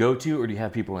that you go to, or do you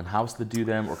have people in-house that do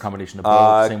them, or a combination of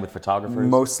both? Same with photographers?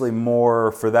 Mostly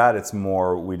more for that. It's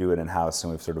more we do it in-house,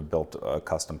 and we've sort of built a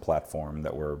custom platform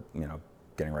that we're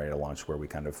getting ready to launch, where we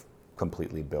kind of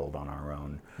completely build on our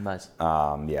own. Nice.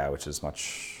 Which is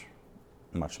much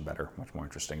better, much more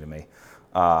interesting to me.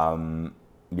 And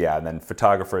then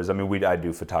photographers. I mean, I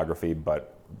do photography,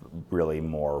 but really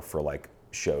more for like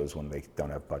shows when they don't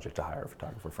have budget to hire a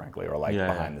photographer, frankly, or like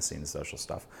behind the scenes social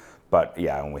stuff. But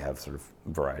and we have sort of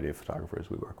variety of photographers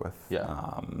we work with. Yeah.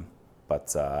 And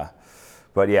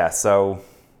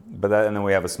then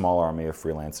we have a small army of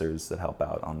freelancers that help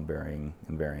out on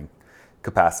varying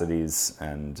capacities,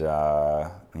 and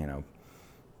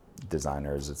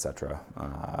designers, etc.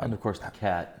 And of course the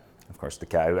cat. Of course the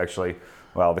cat.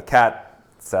 The cat,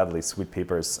 sadly, sweet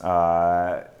Peepers.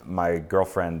 My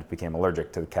girlfriend became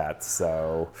allergic to the cat,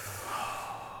 so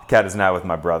the cat is now with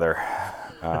my brother.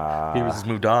 Peepers has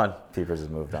moved on. Peepers has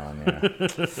moved on, yeah.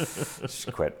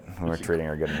 She quit. We weren't treating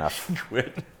her good enough.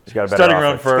 Quit. She got a better Studying offer.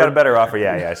 around She for got a better offer,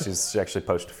 yeah. She actually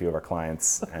poached a few of our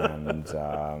clients, and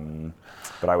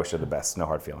but I wish her the best. No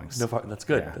hard feelings. That's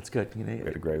good. Yeah. That's good.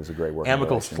 It was a great working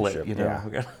amicable relationship.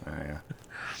 split. Yeah.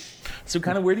 So,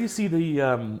 kind of, where do you see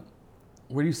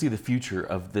the future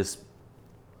of this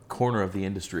corner of the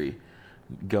industry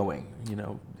going?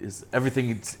 Is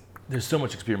everything? There's so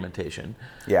much experimentation.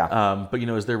 Yeah. But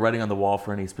is there writing on the wall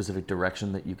for any specific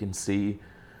direction that you can see?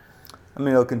 I mean,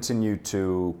 it'll continue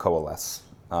to coalesce,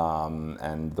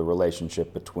 and the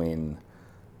relationship between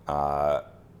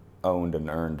owned and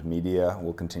earned media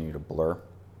will continue to blur,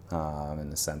 in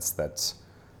the sense that,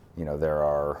 there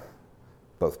are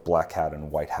both black hat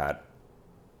and white hat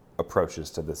approaches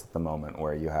to this at the moment,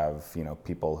 where you have,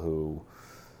 people who,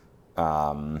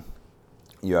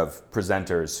 you have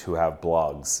presenters who have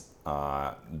blogs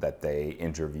that they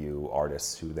interview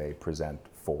artists who they present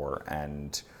for,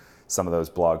 and some of those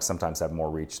blogs sometimes have more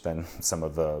reach than some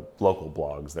of the local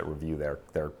blogs that review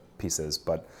their pieces.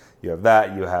 But you have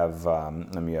that. You have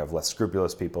you have less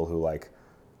scrupulous people who like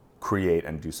create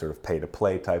and do sort of pay to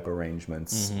play type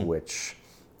arrangements, which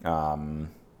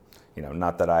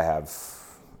not that I have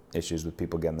issues with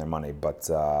people getting their money, but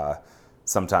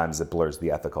sometimes it blurs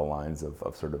the ethical lines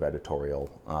of sort of editorial.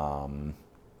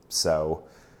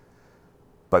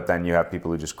 But then you have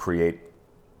people who just create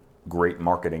great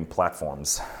marketing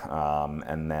platforms,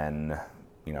 and then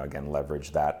again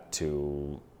leverage that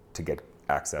to get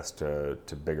access to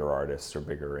bigger artists or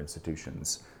bigger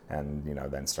institutions, and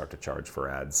then start to charge for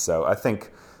ads. So I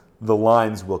think the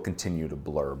lines will continue to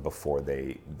blur before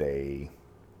they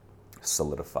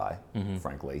solidify,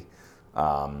 frankly.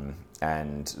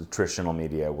 And traditional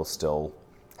media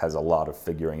has a lot of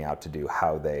figuring out to do,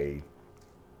 how they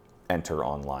enter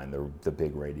online, the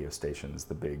big radio stations,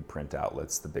 the big print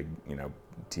outlets, the big,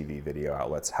 TV video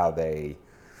outlets, how they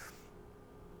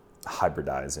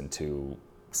hybridize into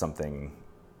something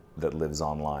that lives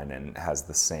online and has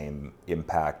the same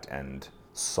impact and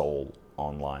soul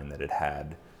online that it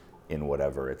had in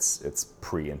whatever its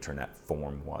pre-internet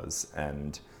form was.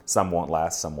 And some won't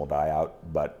last, some will die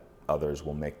out, but others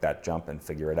will make that jump and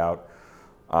figure it out.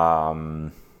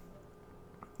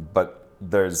 But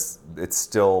it's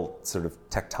still sort of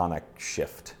tectonic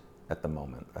shift at the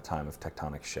moment, a time of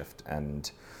tectonic shift.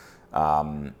 And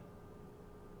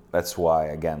that's why,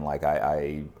 again, like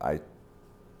I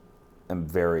am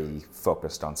very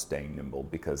focused on staying nimble,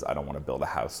 because I don't want to build a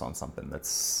house on something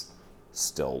that's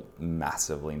still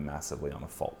massively, massively on a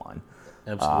fault line.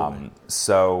 Absolutely.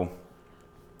 So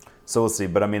we'll see.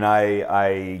 But I mean,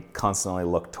 I constantly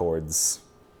look towards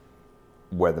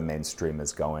where the mainstream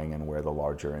is going and where the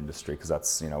larger industry, because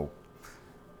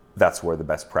that's where the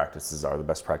best practices are. The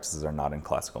best practices are not in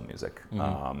classical music.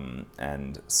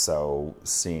 And so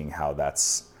seeing how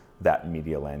that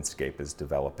media landscape is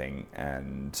developing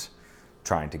and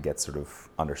trying to get sort of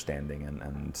understanding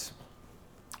and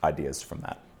ideas from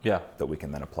that. Yeah. That we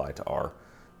can then apply to our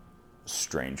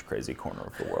strange, crazy corner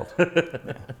of the world.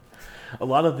 Yeah. A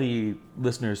lot of the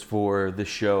listeners for this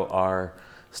show are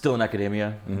still in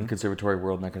academia, conservatory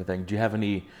world, and that kind of thing. Do you have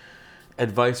any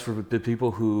advice for the people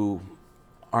who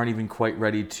aren't even quite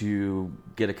ready to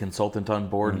get a consultant on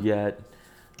board yet?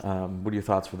 What are your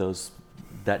thoughts for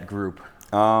that group?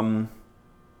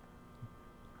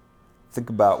 Think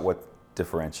about what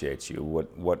differentiates you,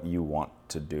 what you want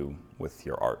to do with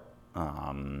your art.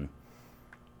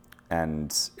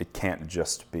 And it can't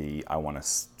just be, I want to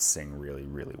sing really,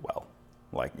 really well.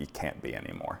 Like, you can't be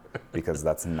anymore, because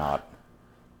that's not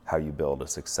how you build a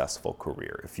successful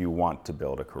career. If you want to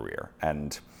build a career,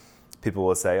 and people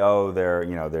will say, oh,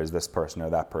 there's this person or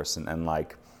that person, and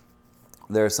like,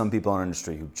 there are some people in our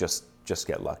industry who just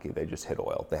get lucky. They just hit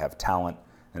oil. They have talent,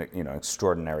 and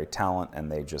extraordinary talent,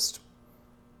 and they just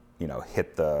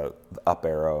hit the up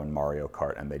arrow in Mario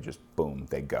Kart, and they just boom,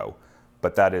 they go.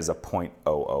 But that is a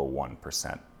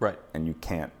 0.001%. Right. And you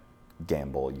can't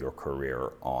gamble your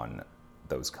career on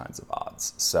those kinds of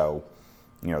odds. So,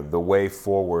 the way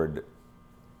forward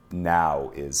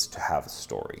now is to have a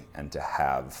story and to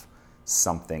have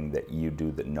something that you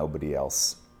do that nobody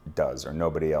else does, or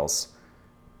nobody else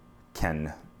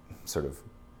can sort of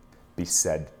be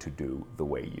said to do the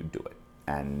way you do it.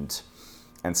 And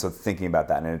so thinking about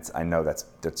that, and I know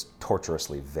that's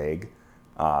torturously vague,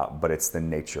 but it's the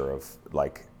nature of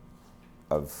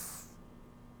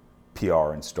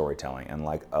PR and storytelling, and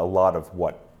like a lot of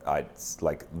what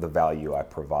the value I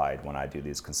provide when I do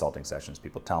these consulting sessions,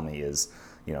 people tell me is,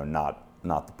 not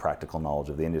the practical knowledge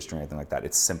of the industry or anything like that.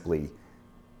 It's simply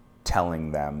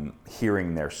telling them,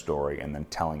 hearing their story, and then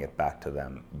telling it back to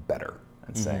them better,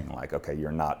 and saying like, okay,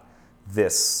 you're not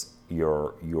this,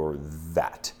 you're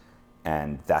that.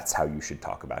 And that's how you should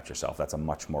talk about yourself. That's a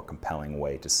much more compelling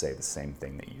way to say the same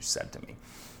thing that you said to me.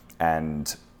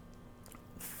 And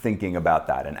thinking about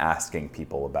that and asking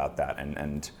people about that,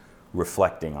 and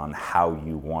reflecting on how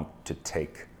you want to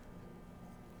take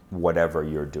whatever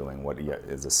you're doing,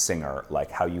 as a singer, like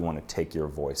how you want to take your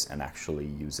voice and actually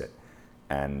use it.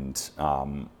 And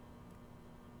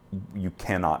you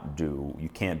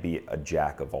can't be a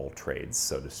jack of all trades,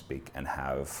 so to speak, and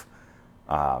have...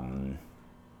 or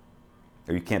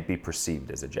you can't be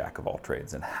perceived as a jack of all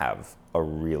trades and have a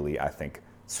really, I think,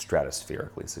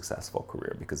 stratospherically successful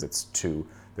career, because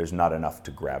there's not enough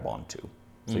to grab onto.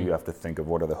 So you have to think of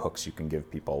what are the hooks you can give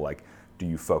people. Like, do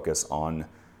you focus on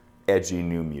edgy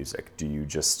new music?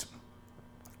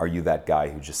 Are you that guy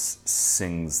who just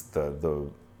sings the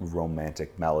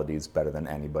romantic melodies better than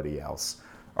anybody else?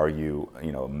 Are you,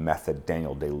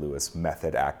 Daniel Day-Lewis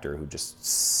method actor who just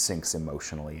sinks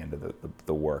emotionally into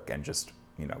the work and just,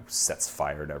 sets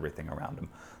fire to everything around him?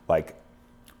 Like,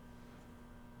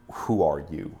 who are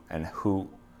you, and who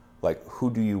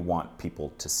do you want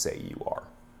people to say you are?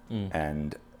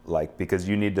 And because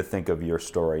you need to think of your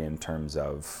story in terms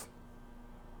of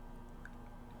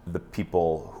the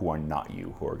people who are not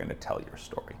you, who are going to tell your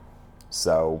story.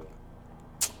 So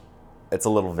it's a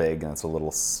little vague and it's a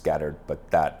little scattered,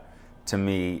 but that, to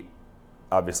me,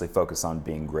 obviously focus on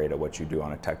being great at what you do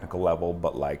on a technical level,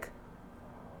 but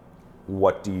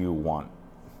what do you want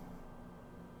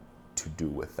to do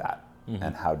with that?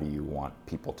 And how do you want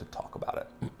people to talk about it?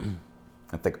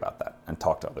 And think about that, and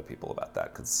talk to other people about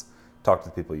that, because talk to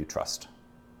the people you trust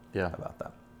about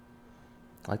that.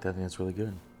 I like that. I think that's really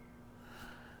good.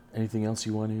 Anything else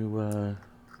you want to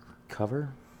cover?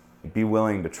 Be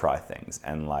willing to try things,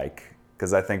 and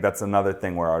because I think that's another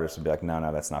thing where artists would be like,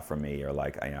 no, that's not for me, or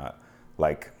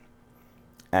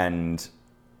and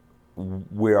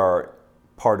we are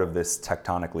part of this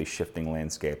tectonically shifting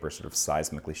landscape, or sort of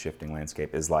seismically shifting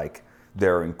landscape, is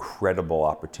there are incredible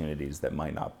opportunities that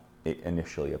might not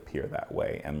initially appear that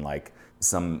way, and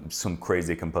some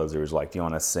crazy composer is like, do you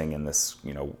want to sing in this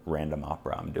random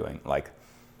opera I'm doing?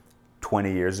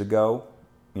 20 years ago,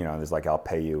 there's I'll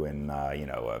pay you in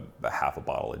a half a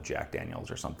bottle of Jack Daniels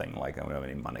or something. I don't have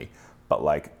any money.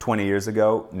 But 20 years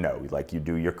ago, no. You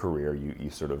do your career, you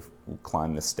sort of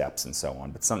climb the steps and so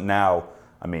on. But now,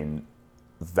 I mean,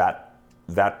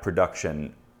 that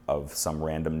production of some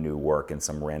random new work in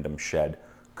some random shed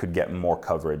could get more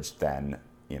coverage than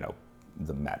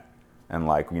the Met. And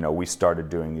we started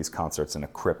doing these concerts in a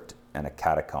crypt and a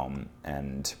catacomb,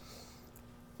 and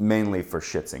mainly for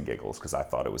shits and giggles, because I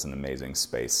thought it was an amazing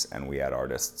space, and we had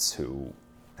artists who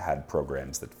had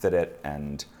programs that fit it,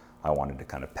 and I wanted to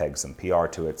kind of peg some PR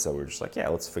to it, so we were just like, yeah,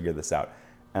 let's figure this out.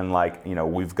 And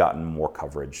we've gotten more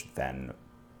coverage than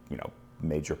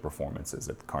major performances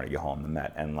at the Carnegie Hall and the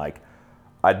Met, and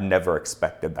I'd never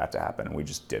expected that to happen, and we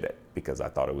just did it because I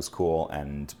thought it was cool,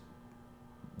 and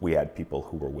we had people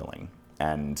who were willing.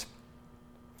 And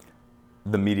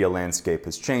the media landscape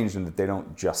has changed in that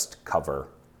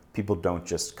people don't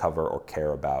just cover or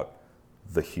care about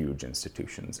the huge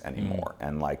institutions anymore.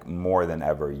 And more than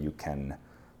ever, you can,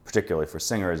 particularly for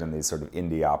singers in these sort of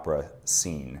indie opera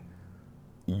scene,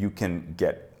 you can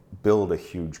build a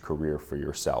huge career for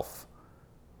yourself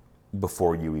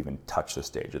before you even touch the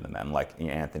stage of the men.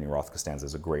 Anthony Roth Costanza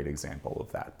is a great example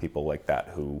of that. People like that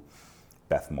who,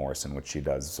 Beth Morrison, which she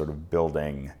does, sort of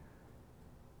building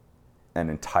an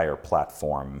entire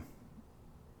platform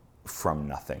from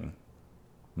nothing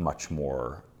much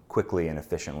more quickly and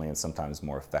efficiently, and sometimes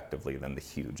more effectively than the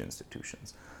huge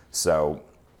institutions. So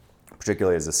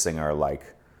particularly as a singer,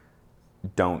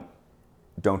 don't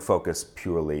focus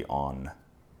purely on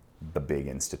the big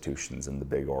institutions and the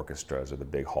big orchestras or the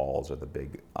big halls or the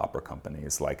big opera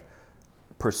companies.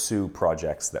 Pursue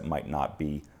projects that might not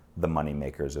be the money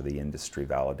makers or the industry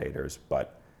validators,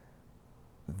 but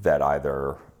that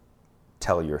either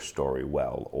tell your story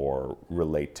well or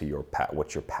relate to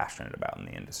what you're passionate about in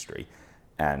the industry,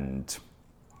 and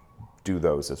do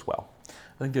those as well.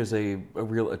 I think there's a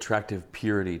real attractive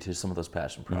purity to some of those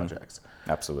passion projects.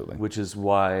 Absolutely. Which is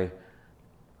why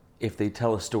if they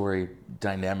tell a story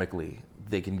dynamically,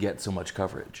 they can get so much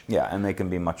coverage. Yeah, and they can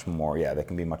be much more,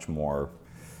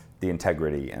 the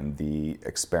integrity and the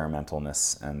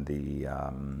experimentalness and the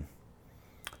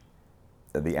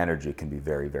energy can be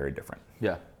very, very different.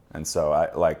 Yeah. And so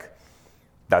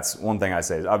that's one thing I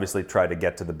say is obviously try to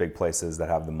get to the big places that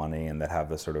have the money and that have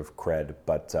the sort of cred,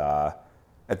 but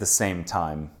at the same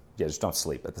time, just don't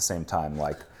sleep. At the same time,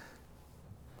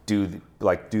 do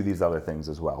these other things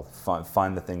as well.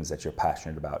 Find the things that you're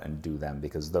passionate about and do them,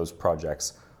 because those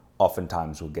projects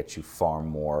oftentimes will get you far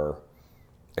more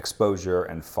exposure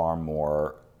and far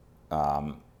more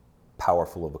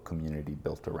powerful of a community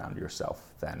built around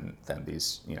yourself than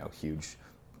these huge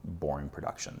boring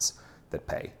productions that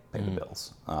pay the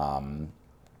bills.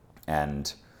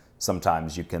 And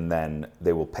sometimes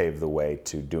they will pave the way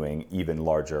to doing even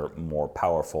larger, more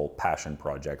powerful passion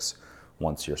projects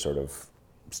once your sort of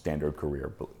standard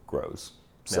career grows.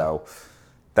 Yeah. So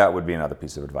that would be another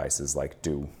piece of advice is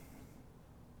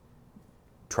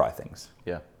try things.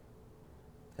 Yeah.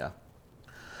 Yeah.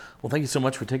 Well, thank you so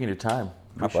much for taking your time.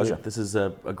 My pleasure. This is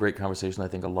a great conversation. I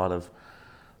think a lot of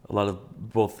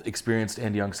both experienced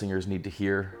and young singers need to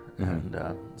hear, and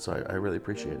so I really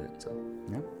appreciate it. So,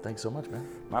 yeah, thanks so much, man.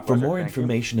 My pleasure. For more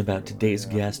information about today's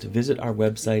guest, visit our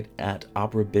website at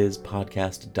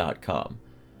operabizpodcast.com.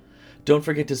 Don't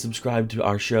forget to subscribe to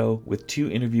our show with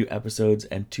 2 interview episodes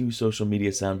and 2 social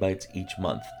media soundbites each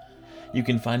month. You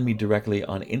can find me directly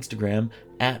on Instagram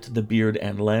at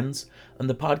 @thebeardandlens, and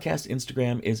the podcast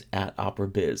Instagram is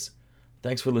 @operabiz.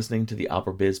 Thanks for listening to the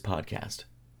Opera Biz Podcast.